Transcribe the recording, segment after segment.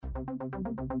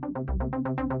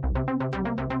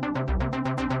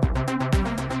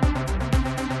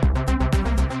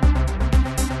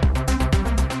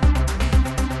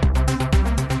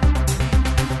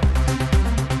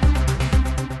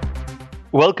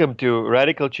Welcome to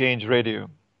Radical Change Radio.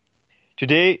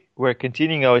 Today, we're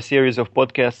continuing our series of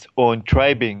podcasts on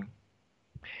tribing.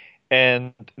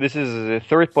 And this is the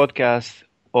third podcast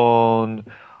on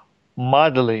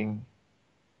modeling.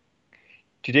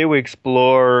 Today, we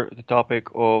explore the topic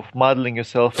of modeling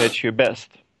yourself at your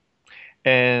best.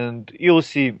 And you'll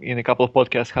see in a couple of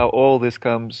podcasts how all this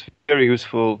comes very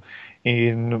useful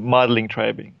in modeling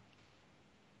tribing.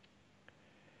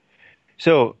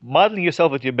 So, modeling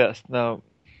yourself at your best. Now,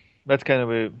 that's kind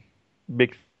of a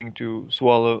big thing to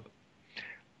swallow.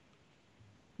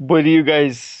 What do you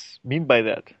guys mean by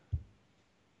that?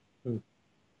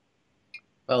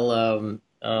 Well,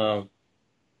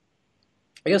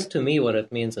 I guess to me what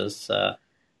it means is, I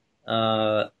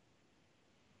don't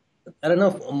know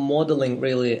if modeling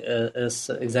really is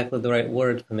exactly the right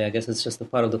word for me. I guess it's just a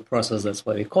part of the process. That's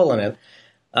why we call on it.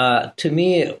 To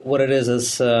me, what it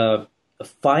is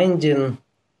finding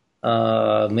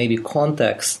maybe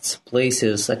contexts,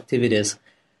 places, activities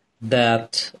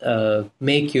that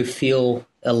make you feel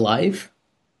alive,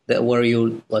 that where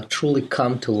you like truly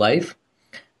come to life,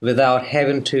 without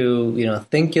having to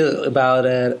think about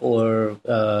it or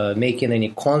making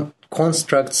any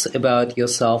constructs about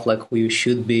yourself, like who you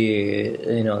should be,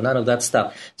 none of that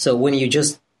stuff. So when you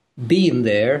just being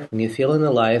there, when you're feeling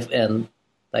alive and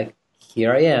like,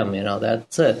 here I am,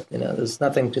 that's it. There's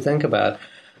nothing to think about.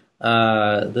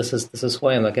 This is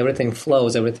when like everything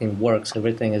flows, everything works,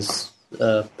 everything is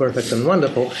perfect and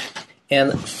wonderful.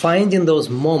 And finding those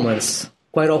moments,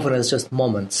 quite often it's just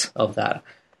moments of that,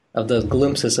 of the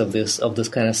glimpses of this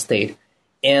kind of state,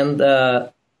 and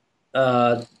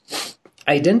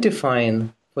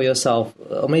identifying for yourself,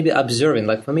 or maybe observing.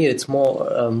 Like for me, it's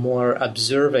more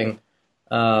observing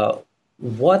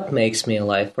what makes me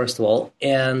alive, first of all,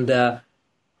 and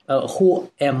who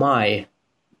am I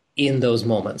in those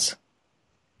moments,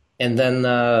 and then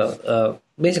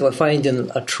basically finding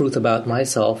a truth about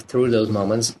myself through those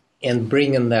moments and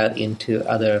bringing that into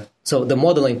other. So the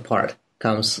modeling part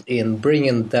comes in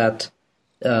bringing that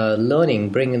learning,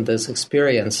 bringing this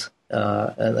experience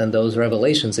and those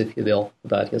revelations, if you will,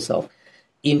 about yourself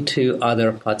into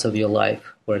other parts of your life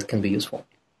where it can be useful.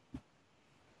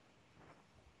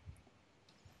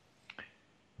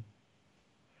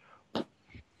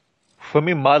 For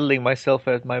me, modeling myself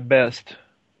at my best.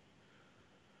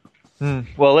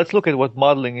 Well, let's look at what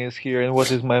modeling is here and what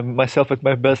is myself at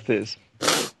my best is.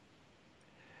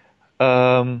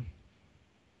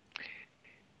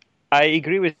 I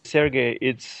agree with Sergey.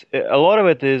 It's a lot of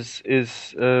it is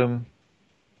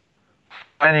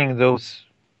finding those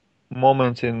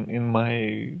moments in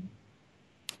my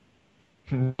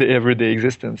everyday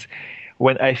existence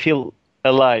when I feel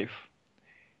alive.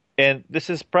 And this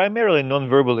is primarily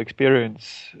nonverbal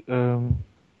experience,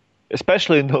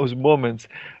 especially in those moments.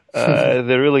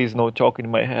 There really is no talk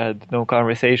in my head, no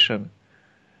conversation.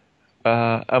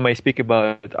 I may speak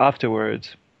about it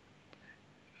afterwards.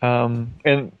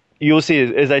 And you'll see,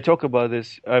 as I talk about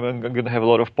this, I'm going to have a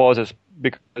lot of pauses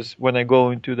because when I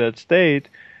go into that state,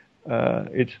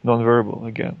 it's nonverbal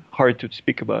again, hard to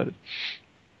speak about it.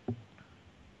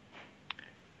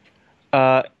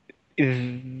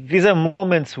 These are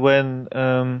moments when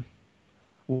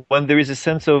there is a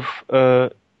sense of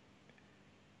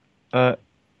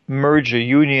merger,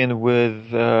 union with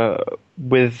the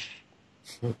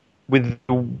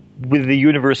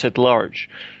universe at large.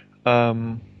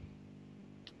 In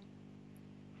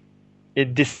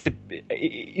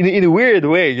a weird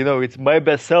way, it's my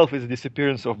best self is the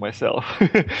disappearance of myself.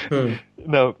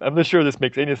 No, I'm not sure this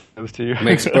makes any sense to you.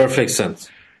 Makes perfect sense.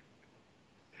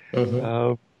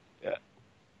 Mm-hmm.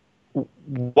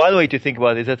 One way to think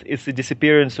about it is that it's the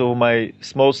disappearance of my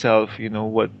small self,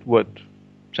 what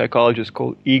psychologists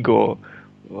call ego,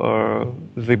 or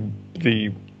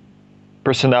the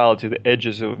personality, the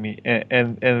edges of me,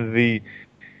 and the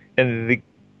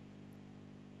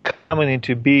coming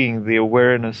into being, the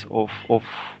awareness of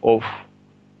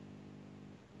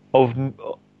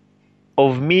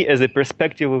me as a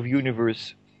perspective of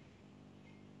universe.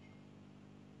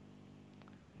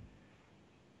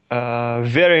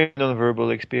 Very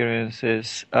nonverbal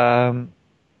experiences.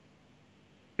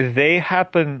 They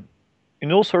happen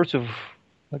in all sorts of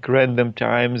like random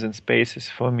times and spaces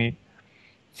for me.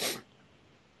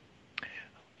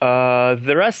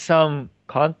 There are some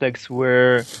contexts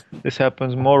where this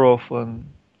happens more often.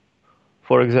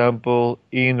 For example,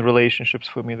 in relationships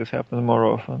for me, this happens more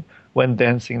often. When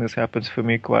dancing, this happens for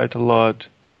me quite a lot.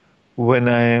 when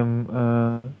I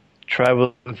am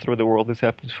traveling through the world. This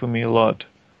happens for me a lot.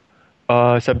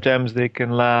 Sometimes they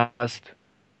can last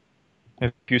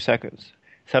a few seconds.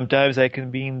 Sometimes I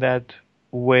can be in that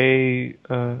way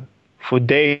for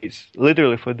days,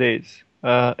 literally for days,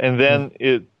 and then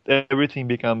everything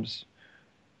becomes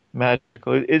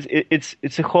magical.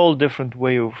 It's a whole different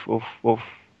way of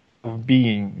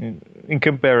being,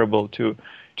 incomparable to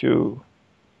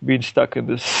being stuck in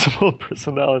this small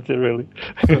personality, really.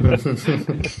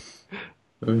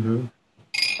 Mm-hmm.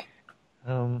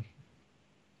 um,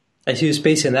 As you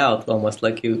spacing out, almost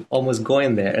like you almost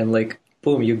going there, and like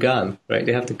boom, you're gone. Right?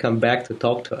 You have to come back to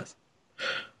talk to us.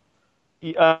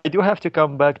 I do have to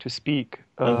come back to speak.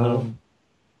 Uh-huh.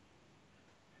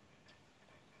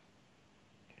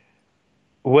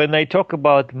 When I talk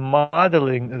about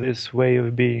modeling this way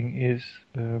of being, is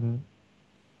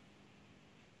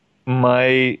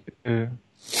my you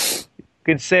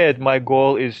can say it. My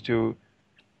goal is to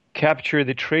capture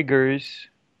the triggers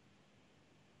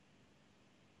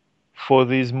for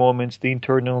these moments, the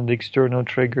internal and the external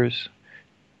triggers,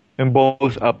 and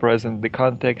both are present, the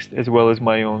context as well as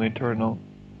my own internal.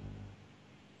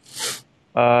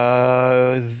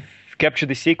 Capture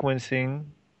the sequencing,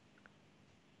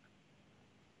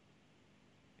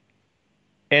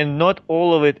 and not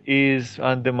all of it is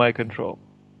under my control.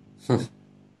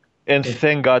 And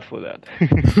thank God for that.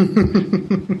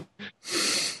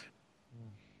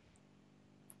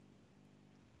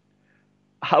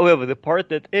 However, the part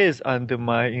that is under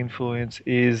my influence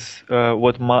is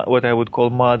what I would call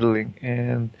modeling,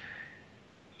 and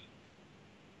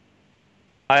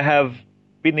I have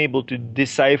been able to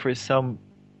decipher some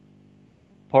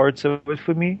parts of it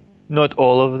for me, not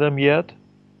all of them yet.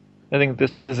 I think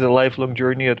this is a lifelong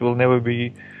journey that will never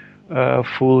be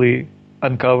fully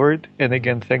uncovered, and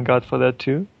again, thank God for that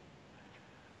too.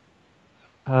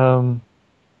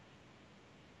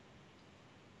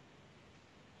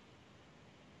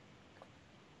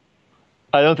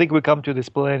 I don't think we come to this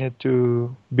planet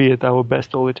to be at our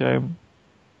best all the time.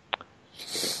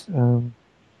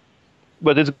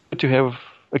 But it's good to have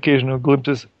occasional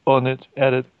glimpses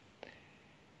at it.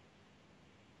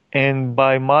 And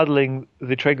by modeling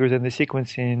the triggers and the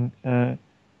sequencing,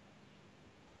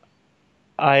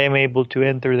 I am able to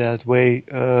enter that way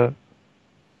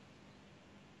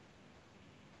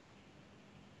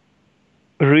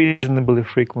reasonably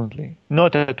frequently.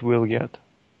 Not at will yet.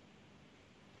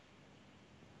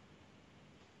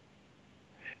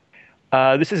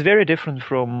 This is very different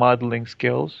from modeling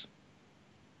skills.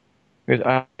 Because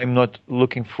I'm not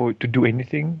looking to do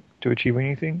anything, to achieve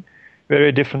anything.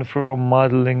 Very different from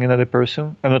modeling another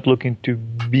person. I'm not looking to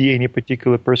be any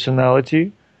particular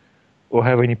personality or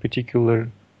have any particular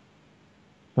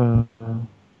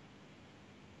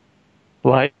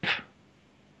life.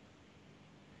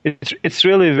 It's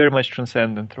really very much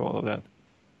transcendent through all of that.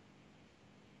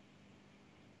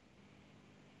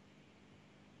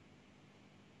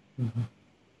 Mm-hmm.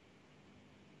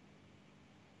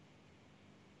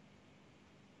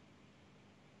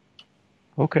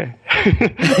 Okay.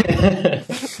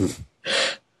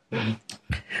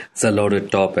 It's a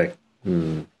loaded topic.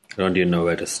 I don't even know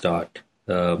where to start.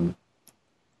 Let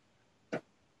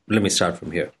me start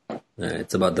from here.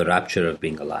 It's about the rapture of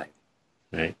being alive,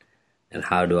 right? And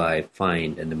how do I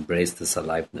find and embrace this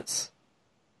aliveness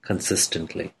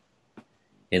consistently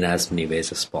in as many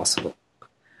ways as possible?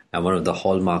 And one of the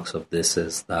hallmarks of this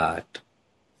is that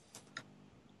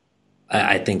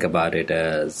I think about it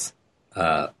as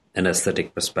an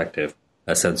aesthetic perspective,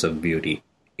 a sense of beauty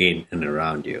in and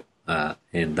around you.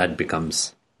 And that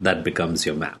becomes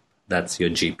your map. That's your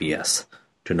GPS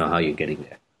to know how you're getting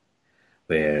there,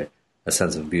 where a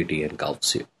sense of beauty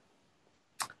engulfs you.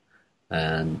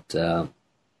 And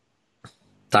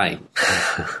time.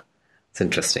 It's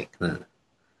interesting.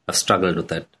 I've struggled with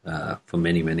that for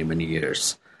many, many, many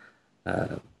years.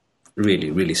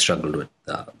 Really, really struggled with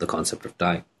the concept of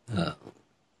time.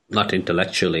 Not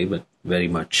intellectually, but very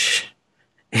much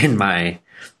in my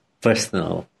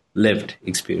personal lived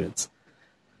experience.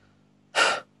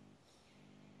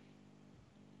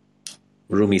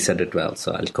 Rumi said it well,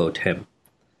 so I'll quote him.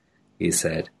 He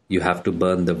said, "You have to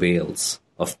burn the veils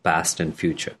of past and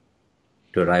future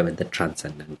to arrive at the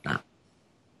transcendent now."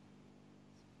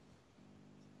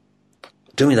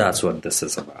 To me, that's what this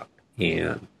is about.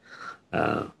 And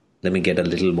let me get a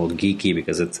little more geeky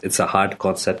because it's a hard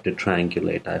concept to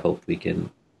triangulate. I hope we can,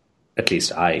 at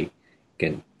least I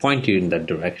can point you in that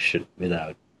direction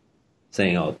without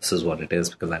saying, oh, this is what it is,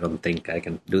 because I don't think I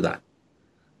can do that.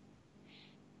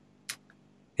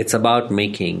 It's about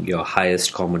making your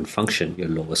highest common function your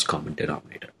lowest common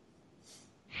denominator.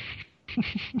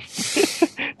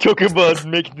 Talk about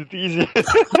making it easy.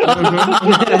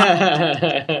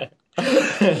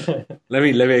 Let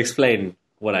me explain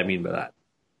what I mean by that.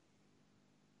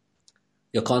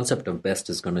 Your concept of best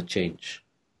is going to change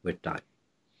with time,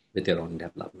 with your own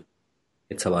development.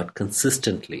 It's about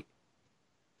consistently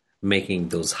making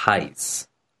those highs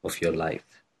of your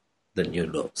life the new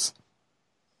lows.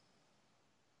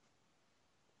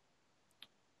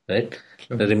 Right?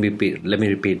 Sure. Let me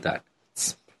repeat that.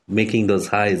 It's making those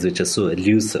highs which are so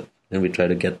elusive, and we try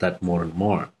to get that more and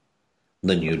more,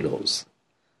 the new lows,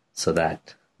 so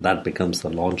that becomes the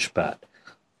launch pad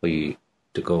for you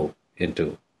to go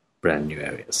into brand new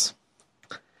areas.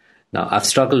 Now, I've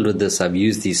struggled with this. I've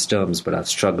used these terms, but I've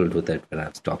struggled with it when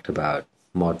I've talked about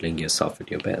modeling yourself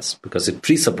at your best, because it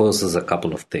presupposes a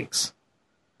couple of things.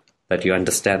 That you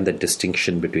understand the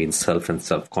distinction between self and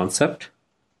self-concept.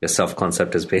 Your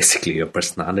self-concept is basically your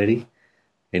personality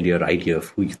and your idea of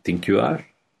who you think you are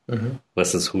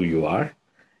versus who you are,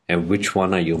 and which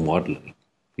one are you modeling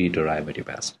for you to arrive at your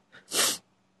best.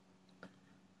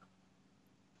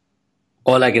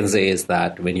 All I can say is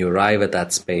that when you arrive at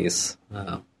that space,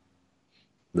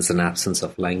 there's an absence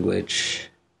of language,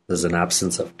 there's an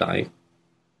absence of time,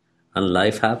 and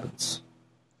life happens.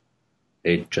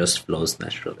 It just flows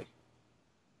naturally.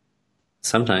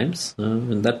 Sometimes,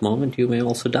 in that moment, you may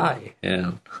also die,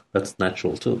 and that's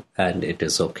natural too, and it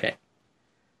is okay.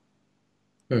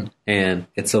 And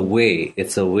it's a way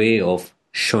of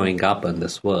showing up in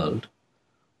this world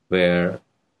where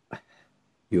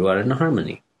you are in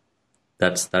harmony.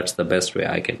 That's the best way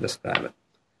I can describe it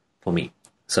for me.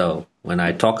 So when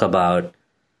I talk about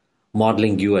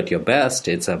modeling you at your best,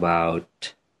 it's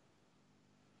about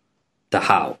the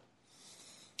how.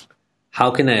 How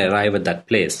can I arrive at that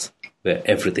place where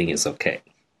everything is okay?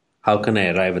 How can I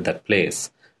arrive at that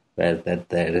place where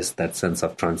there is that sense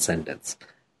of transcendence?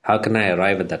 How can I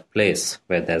arrive at that place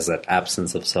where there's that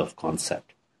absence of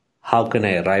self-concept? How can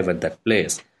I arrive at that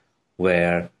place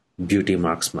where beauty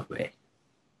marks my way?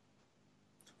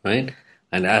 Right?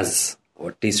 And as, or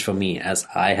at least for me, as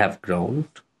I have grown,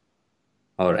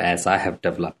 or as I have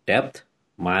developed depth,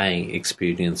 my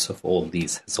experience of all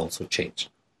these has also changed.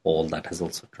 All that has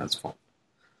also transformed.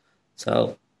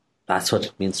 So that's what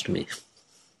it means to me.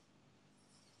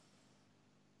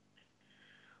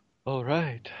 All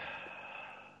right.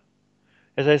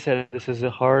 As I said, this is a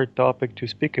hard topic to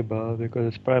speak about because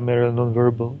it's primarily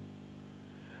nonverbal.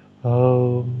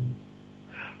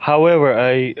 However,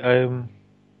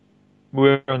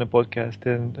 we're on a podcast,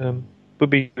 and it would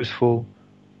be useful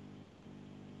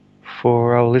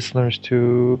for our listeners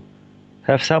to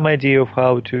have some idea of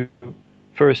how to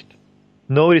first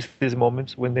notice these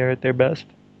moments when they're at their best,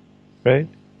 right?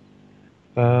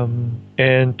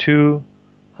 And two,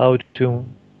 how to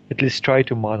at least try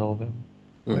to model them,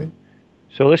 right?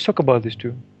 So let's talk about these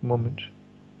two moments.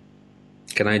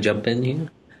 Can I jump in here?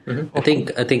 Mm-hmm.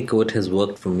 I think what has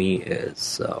worked for me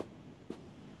is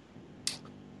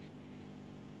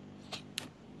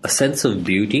a sense of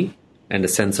beauty and a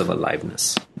sense of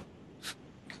aliveness.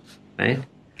 Right?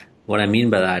 What I mean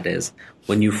by that is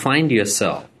when you find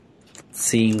yourself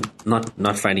seeing,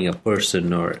 not finding a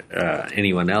person or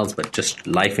anyone else, but just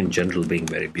life in general being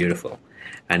very beautiful,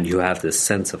 and you have this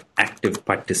sense of active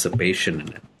participation in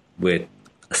it with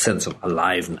a sense of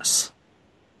aliveness,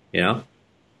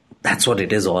 that's what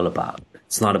it is all about.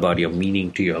 It's not about your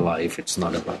meaning to your life. It's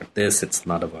not about this. It's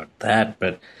not about that.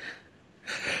 But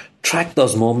track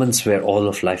those moments where all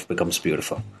of life becomes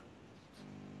beautiful.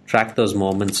 Track those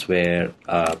moments where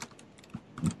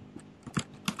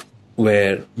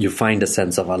you find a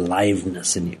sense of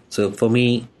aliveness in you. So for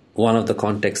me, one of the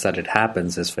contexts that it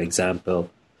happens is, for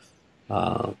example,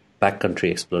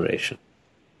 backcountry exploration.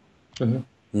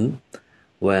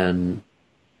 When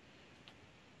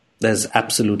there's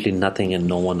absolutely nothing and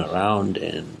no one around,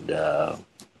 and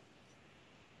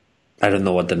I don't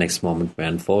know what the next moment may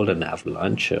unfold, an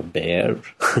avalanche, a bear,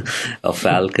 a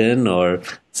falcon, or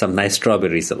some nice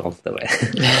strawberries along the way.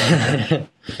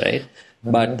 Right?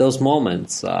 But those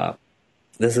moments,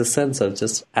 there's a sense of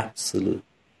just absolute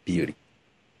beauty.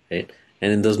 Right?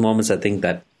 And in those moments, I think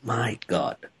that, my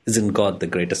God, isn't God the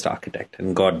greatest architect?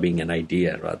 And God being an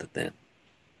idea rather than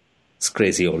this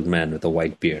crazy old man with a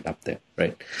white beard up there,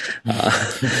 right?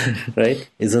 Right?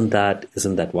 Isn't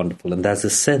that wonderful? And there's a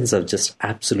sense of just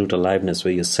absolute aliveness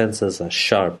where your senses are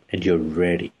sharp and you're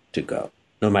ready to go.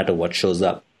 No matter what shows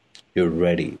up, you're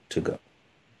ready to go.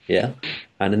 Yeah?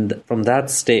 And from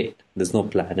that state, there's no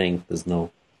planning, there's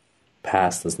no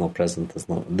past, there's no present,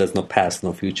 there's no past,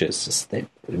 no future. It's just that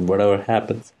whatever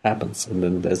happens. And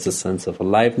then there's a sense of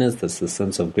aliveness, there's a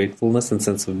sense of gratefulness and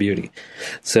sense of beauty.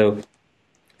 So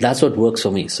That's what works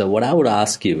for me. So what I would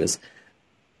ask you is,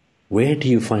 where do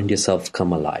you find yourself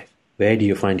come alive? Where do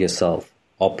you find yourself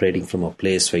operating from a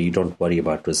place where you don't worry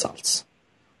about results?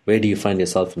 Where do you find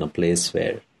yourself in a place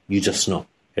where you just know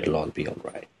it'll all be all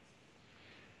right?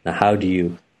 Now,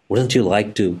 wouldn't you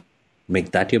like to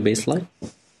make that your baseline?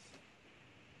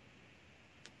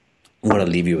 I'm going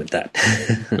to leave you with that.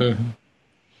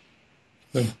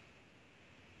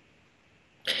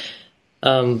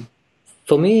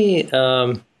 For me,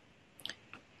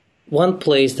 one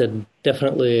place that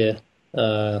definitely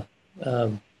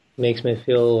makes me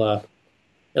feel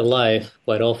alive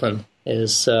quite often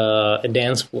is a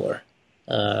dance floor.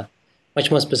 Much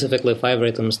more specifically, Five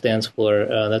Rhythms dance floor.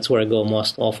 That's where I go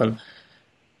most often.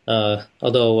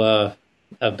 Although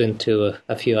I've been to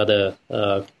a few other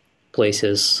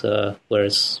places where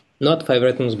it's not Five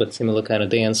Rhythms, but similar kind of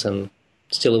dance, and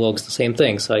still evokes the same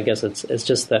thing. So I guess it's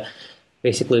just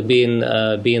basically being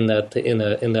that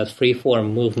in that free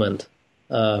form movement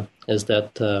is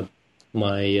that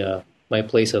my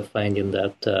place of finding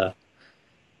that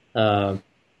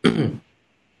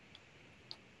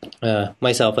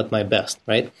myself at my best,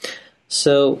 right?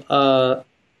 So I'm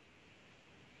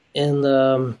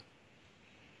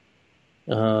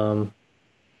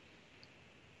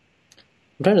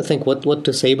trying to think what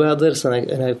to say about this,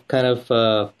 and I kind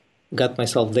of got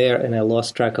myself there, and I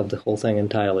lost track of the whole thing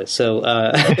entirely. So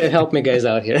help me guys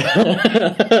out here.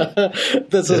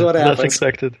 This is what happened. That's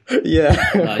expected. Yeah.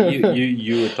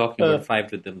 You were talking about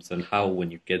Five Rhythms and how when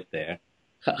you get there.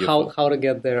 How to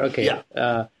get there? Okay.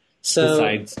 Yeah. So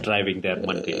besides driving there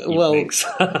Monday.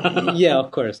 Yeah,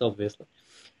 of course, obviously.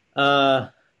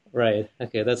 Right.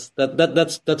 Okay. That's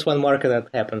one marker that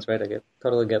happens, right? I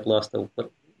totally get lost.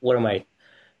 What am I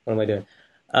doing?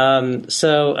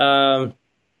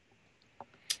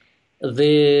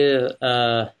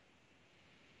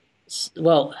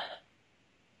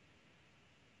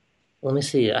 Let me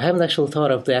see. I haven't actually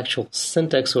thought of the actual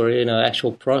syntax or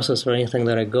actual process or anything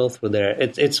that I go through there.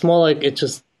 It's more like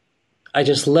I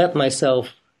just let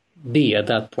myself be at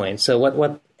that point. So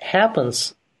what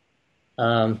happens?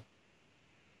 All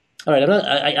right,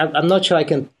 I'm not sure I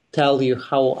can tell you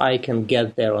how I can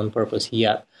get there on purpose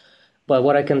yet, but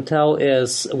what I can tell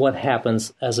is what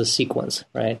happens as a sequence,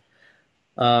 right?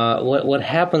 What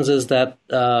happens is that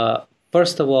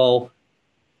first of all,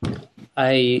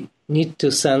 I need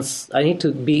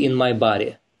to be in my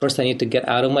body. First, I need to get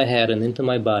out of my head and into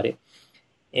my body,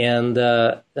 and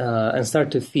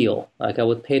start to feel. Like I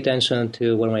would pay attention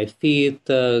to where my feet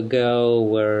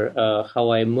go,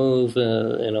 how I move,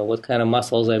 what kind of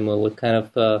muscles I move, what kind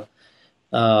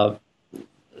of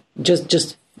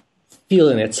just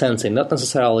feeling it, sensing, not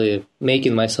necessarily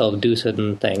making myself do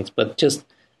certain things, but just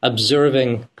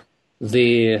observing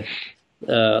the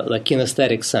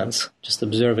kinesthetic sense, just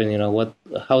observing,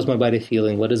 how's my body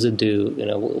feeling, what does it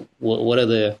do, what are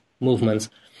the movements,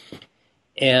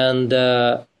 and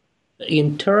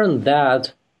in turn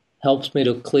that helps me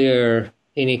to clear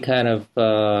any kind of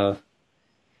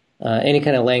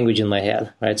language in my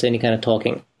head, right? So any kind of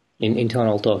talking,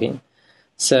 internal talking.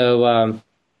 So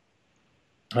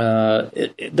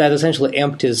that essentially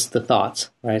empties the thoughts,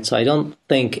 right? So I don't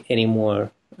think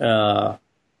anymore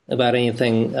about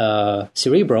anything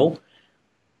cerebral.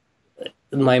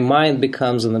 My mind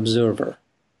becomes an observer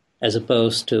as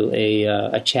opposed to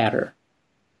a chatter.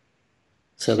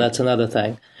 So that's another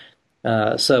thing.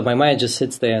 So my mind just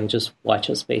sits there and just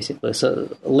watches, basically.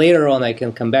 So later on I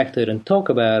can come back to it and talk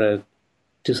about it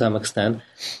to some extent.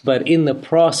 But in the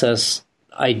process,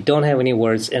 I don't have any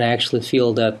words, and I actually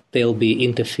feel that they'll be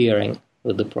interfering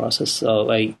with the process.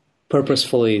 So I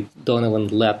purposefully don't even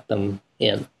let them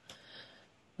in.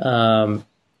 After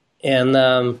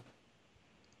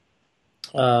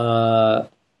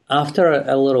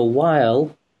a little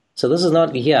while, so this is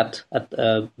not yet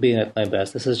being at my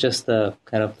best. This is just kind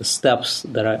of the steps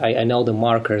that I know, the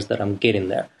markers that I'm getting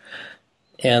there.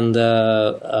 And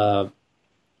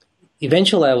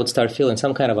eventually I would start feeling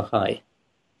some kind of a high.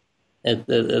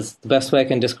 It's the best way I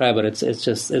can describe it.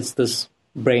 It's this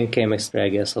brain chemistry, I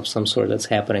guess, of some sort that's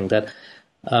happening, that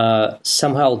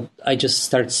somehow I just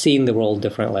start seeing the world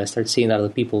differently. I start seeing other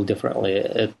people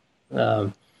differently.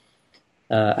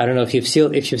 I don't know if you've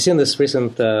seen this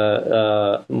recent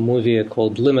movie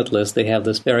called Limitless. They have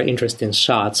this very interesting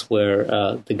shots where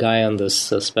the guy on this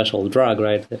special drug,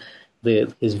 right?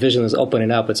 His vision is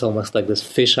opening up. It's almost like this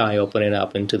fisheye opening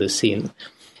up into the scene.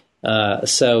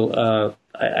 So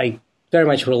I very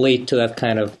much relate to that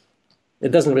kind of.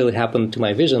 It doesn't really happen to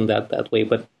my vision that way,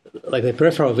 but like the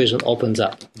peripheral vision opens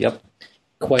up. Yep,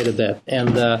 quite a bit,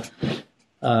 and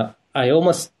I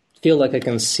almost feel like I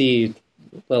can see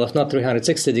well, if not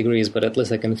 360 degrees, but at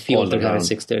least I can feel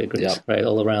 360 degrees, right,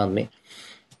 all around me.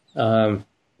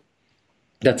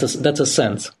 That's a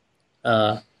sense.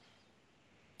 And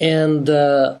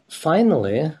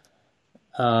finally,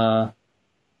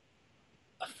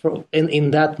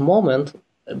 in that moment,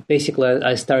 basically,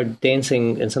 I start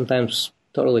dancing, and sometimes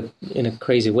totally in a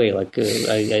crazy way. Like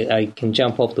I can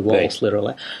jump off the walls,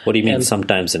 literally. What do you mean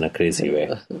sometimes in a crazy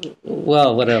way?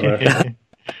 Well, whatever.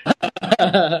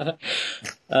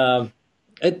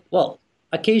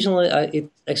 Occasionally,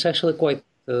 it's actually quite.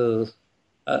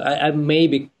 I may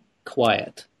be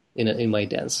quiet in my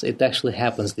dance. It actually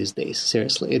happens these days.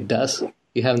 Seriously, it does.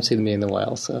 You haven't seen me in a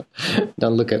while, so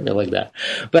don't look at me like that.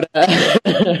 But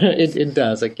it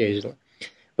does occasionally.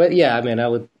 But yeah, I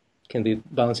mean, can be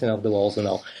bouncing off the walls and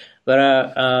all. But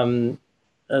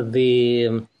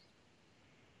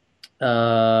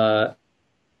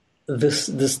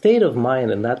the state of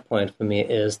mind in that point for me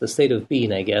is the state of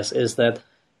being, I guess, is that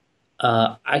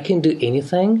I can do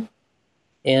anything,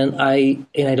 and I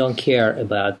don't care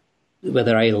about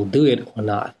whether I'll do it or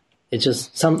not. It's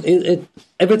just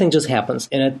everything just happens,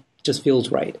 and it just feels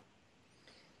right.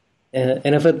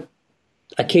 And if it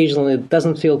occasionally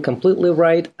doesn't feel completely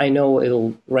right, I know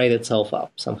it'll right itself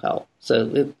up somehow.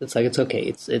 So it's like it's okay.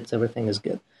 It's everything is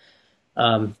good.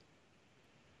 And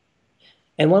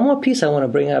one more piece I want to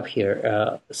bring up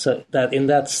here, so that in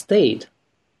that state,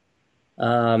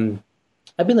 I've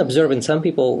been observing some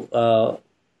people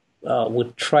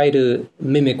would try to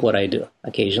mimic what I do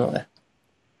occasionally.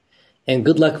 And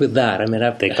good luck with that. I mean,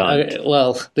 they can't.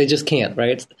 They just can't,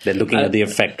 right? They're looking at the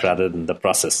effect rather than the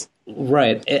process.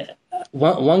 Right.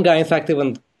 One guy, in fact,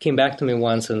 even came back to me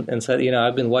once and said,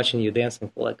 I've been watching you dancing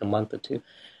for like a month or two,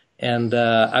 and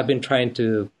I've been trying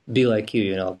to be like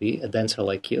you, be a dancer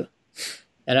like you.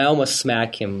 And I almost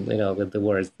smack him, with the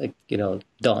words like,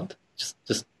 don't,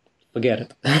 just forget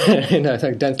it.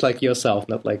 Like dance like yourself,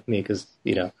 not like me, because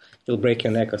you'll break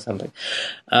your neck or something.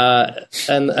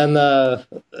 And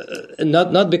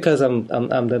not because I'm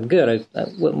that good.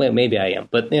 Maybe I am,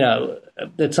 but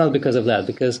it's not because of that.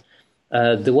 Because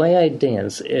the way I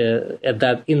dance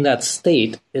in that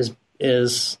state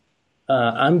is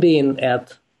I'm being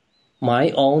at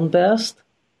my own best,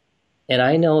 and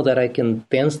I know that I can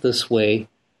dance this way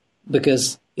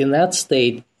because in that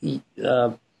state,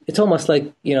 it's almost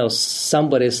like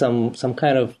somebody, some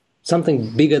kind of something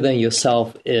bigger than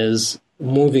yourself is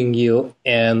moving you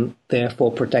and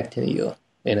therefore protecting you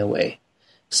in a way.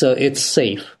 So it's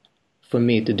safe for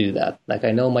me to do that. Like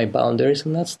I know my boundaries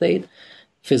in that state,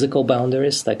 physical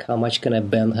boundaries, like how much can I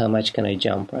bend, how much can I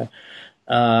jump, right?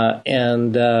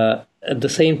 And at the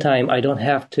same time, I don't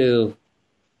have to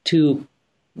too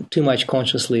much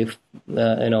consciously,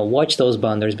 watch those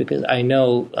boundaries because I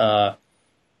know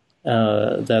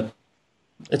that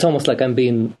it's almost like I'm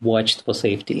being watched for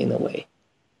safety in a way.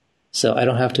 So I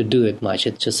don't have to do it much.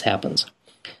 It just happens.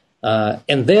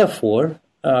 And therefore,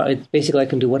 it's basically I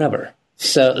can do whatever.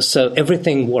 So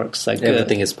everything works. Like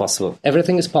everything is possible.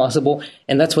 Everything is possible.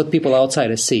 And that's what people outside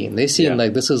are seeing. They see him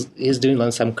like he's doing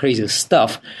like some crazy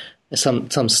stuff, some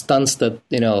stunts that,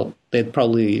 they'd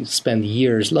probably spend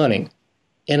years learning.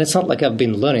 And it's not like I've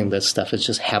been learning this stuff. It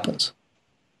just happens.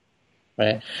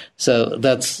 Right, so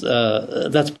that's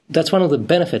one of the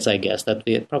benefits, I guess, that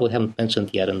we probably haven't mentioned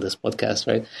yet in this podcast.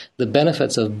 Right, the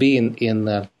benefits of being in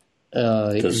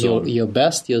your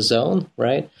best, your zone,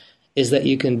 right, is that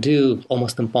you can do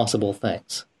almost impossible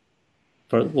things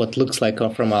for what looks like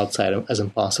from outside as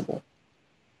impossible.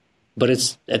 But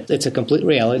it's a complete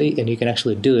reality, and you can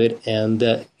actually do it, and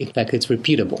in fact, it's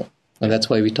repeatable, and that's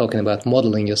why we're talking about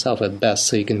modeling yourself at best,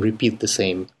 so you can repeat the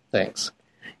same things.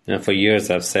 For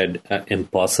years, I've said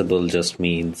impossible just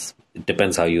means, it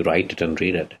depends how you write it and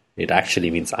read it. It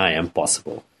actually means I am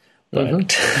possible. But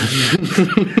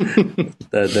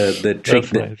the trick,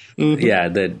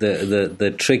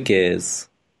 the trick is,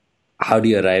 how do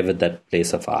you arrive at that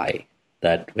place of I,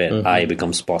 where I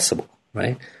becomes possible,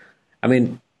 right? I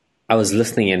mean, I was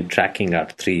listening and tracking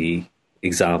out 3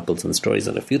 examples and stories,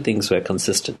 and a few things were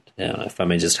consistent. If I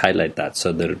may just highlight that,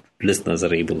 so the listeners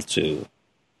are able to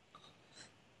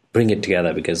bring it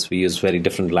together, because we use very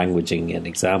different languaging and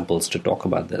examples to talk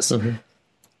about this.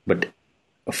 But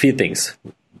a few things.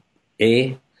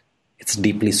 A, it's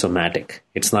deeply somatic.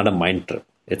 It's not a mind trip.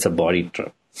 It's a body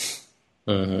trip.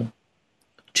 2,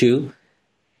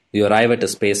 you arrive at a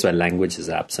space where language is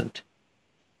absent.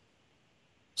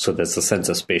 So there's a sense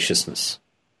of spaciousness.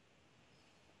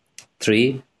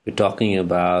 3, we're talking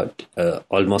about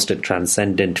almost a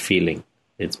transcendent feeling.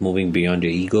 It's moving beyond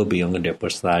your ego, beyond your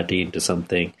personality into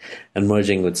something, and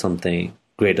merging with something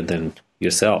greater than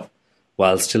yourself.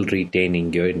 while still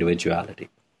retaining your individuality.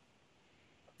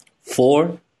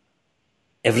 4,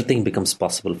 everything becomes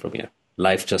possible from here.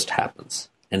 Life just happens,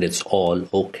 and it's all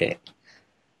okay.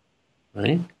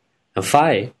 Right? And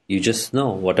 5, you just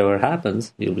know whatever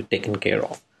happens, you'll be taken care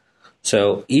of.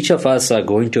 So each of us are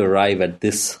going to arrive at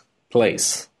this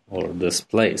place, at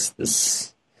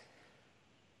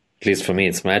least for me,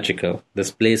 it's magical,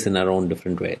 this place in our own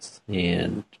different ways.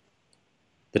 And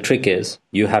the trick is,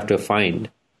 you have to find,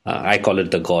 I call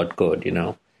it the God code,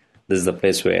 This is the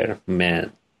place where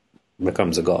man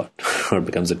becomes a God or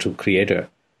becomes a true creator.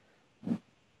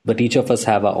 But each of us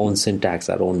have our own syntax,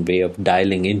 our own way of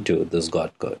dialing into this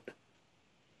God code.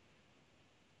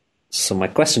 So my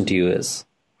question to you is,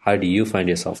 how do you find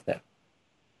yourself there?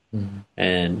 Mm-hmm.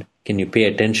 And can you pay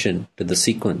attention to the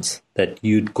sequence that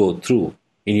you'd go through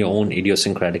in your own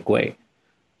idiosyncratic way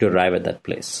to arrive at that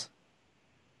place?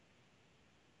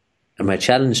 And my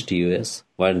challenge to you is,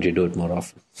 why don't you do it more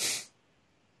often?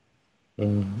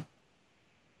 Mm-hmm.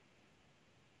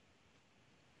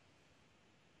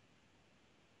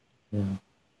 Yeah.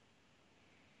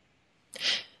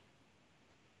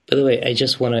 By the way, I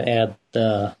just want to add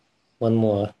one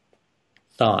more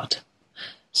thought.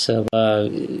 So,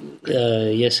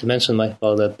 yes, you mentioned,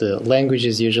 Michael, that the language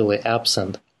is usually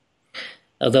absent.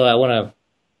 Although I want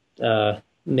to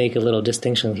make a little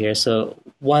distinction here. So,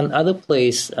 one other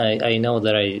place I know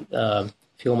that I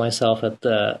feel myself at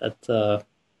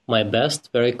my best,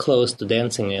 very close to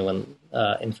dancing even,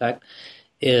 in fact,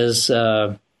 is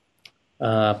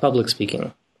public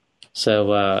speaking.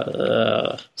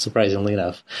 So, surprisingly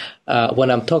enough, when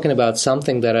I'm talking about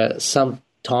something some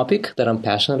topic that I'm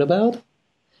passionate about,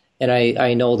 and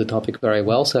I know the topic very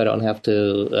well, so I don't have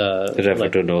to refer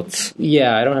to notes.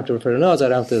 Yeah, I don't have to refer to notes. I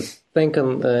don't have to think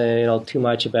too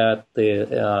much about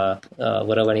the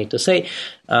whatever I need to say.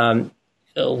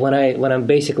 When I'm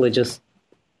basically just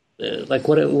like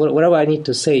whatever I need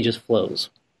to say just flows,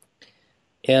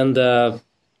 and I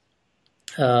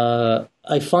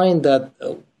find that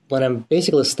when I'm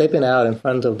basically stepping out in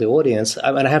front of the audience,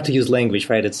 and I have to use language,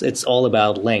 right? It's all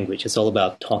about language. It's all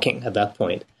about talking at that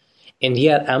point. And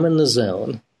yet I'm in the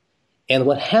zone. And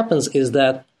what happens is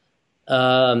that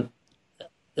the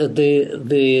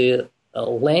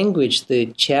language, the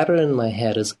chatter in my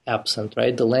head is absent,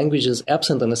 right? The language is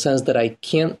absent in the sense that I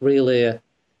can't really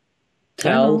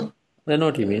tell. I know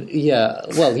what you mean. Yeah.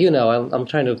 Well, I'm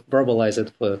trying to verbalize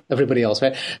it for everybody else,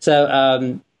 right? So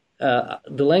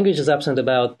the language is absent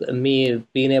about me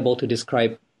being able to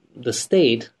describe the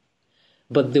state,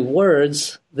 but the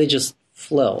words, they just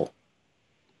flow.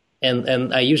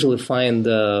 And I usually find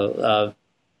very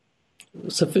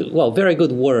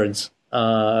good words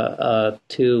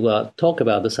to talk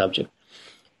about the subject.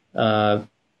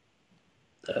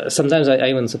 Sometimes I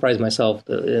even surprise myself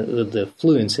with the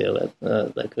fluency of it.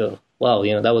 Wow,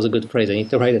 that was a good phrase. I need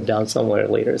to write it down somewhere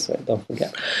later so I don't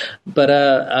forget.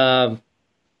 But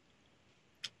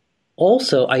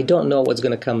also, I don't know what's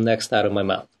going to come next out of my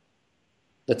mouth.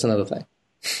 That's another thing.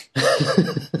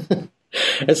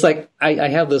 It's like I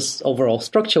have this overall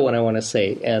structure when I want to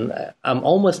say, and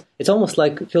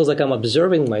it feels like I'm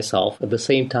observing myself at the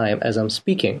same time as I'm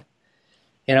speaking.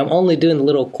 And I'm only doing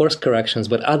little course corrections,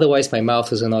 but otherwise my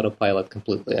mouth is in autopilot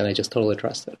completely, and I just totally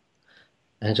trust it.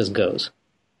 And it just goes.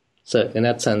 So in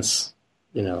that sense,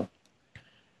 I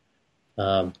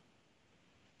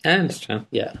understand.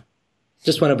 Yeah.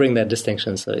 Just want to bring that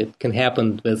distinction. So it can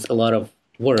happen with a lot of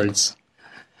words.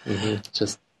 Mm-hmm.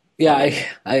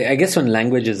 I guess when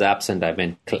language is absent, I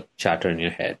meant chatter in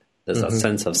your head. There's a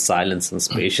sense of silence and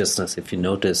spaciousness. If you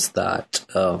notice that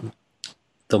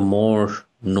the more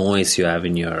noise you have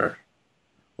in your,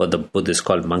 what the Buddhists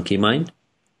call monkey mind,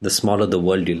 the smaller the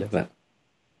world you live in.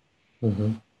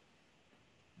 Mm-hmm.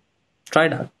 Try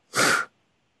it out.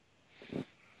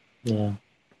 Yeah.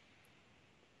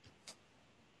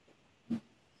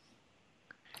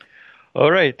 All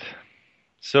right.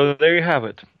 So there you have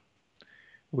it.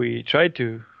 We tried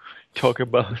to talk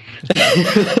about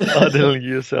modeling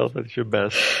yourself at your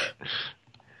best.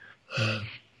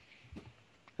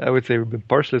 I would say we've been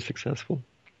partially successful.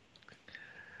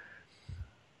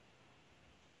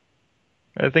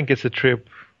 I think it's a trip,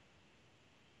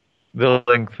 the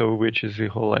length of which is a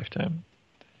whole lifetime.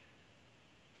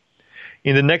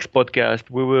 In the next podcast,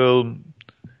 we will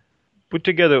put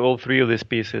together all three of these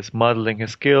pieces: modeling a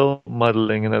skill,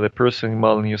 modeling another person,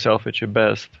 modeling yourself at your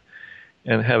best,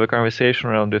 and have a conversation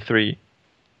around the three,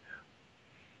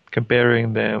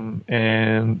 comparing them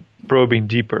and probing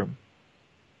deeper.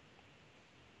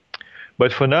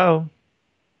 But for now,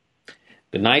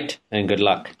 good night and good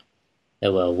luck.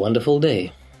 Have a wonderful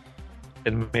day.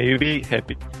 And may you be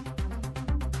happy.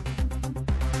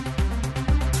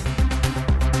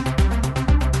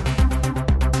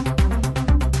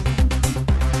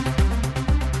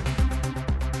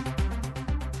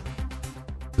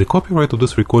 The copyright of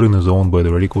this recording is owned by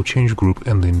the Radical Change Group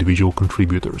and the individual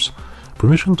contributors.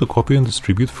 Permission to copy and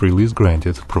distribute freely is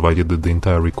granted, provided that the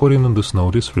entire recording and this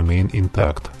notice remain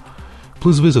intact.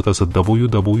 Please visit us at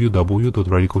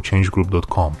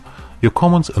www.radicalchangegroup.com. Your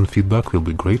comments and feedback will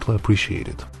be greatly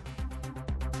appreciated.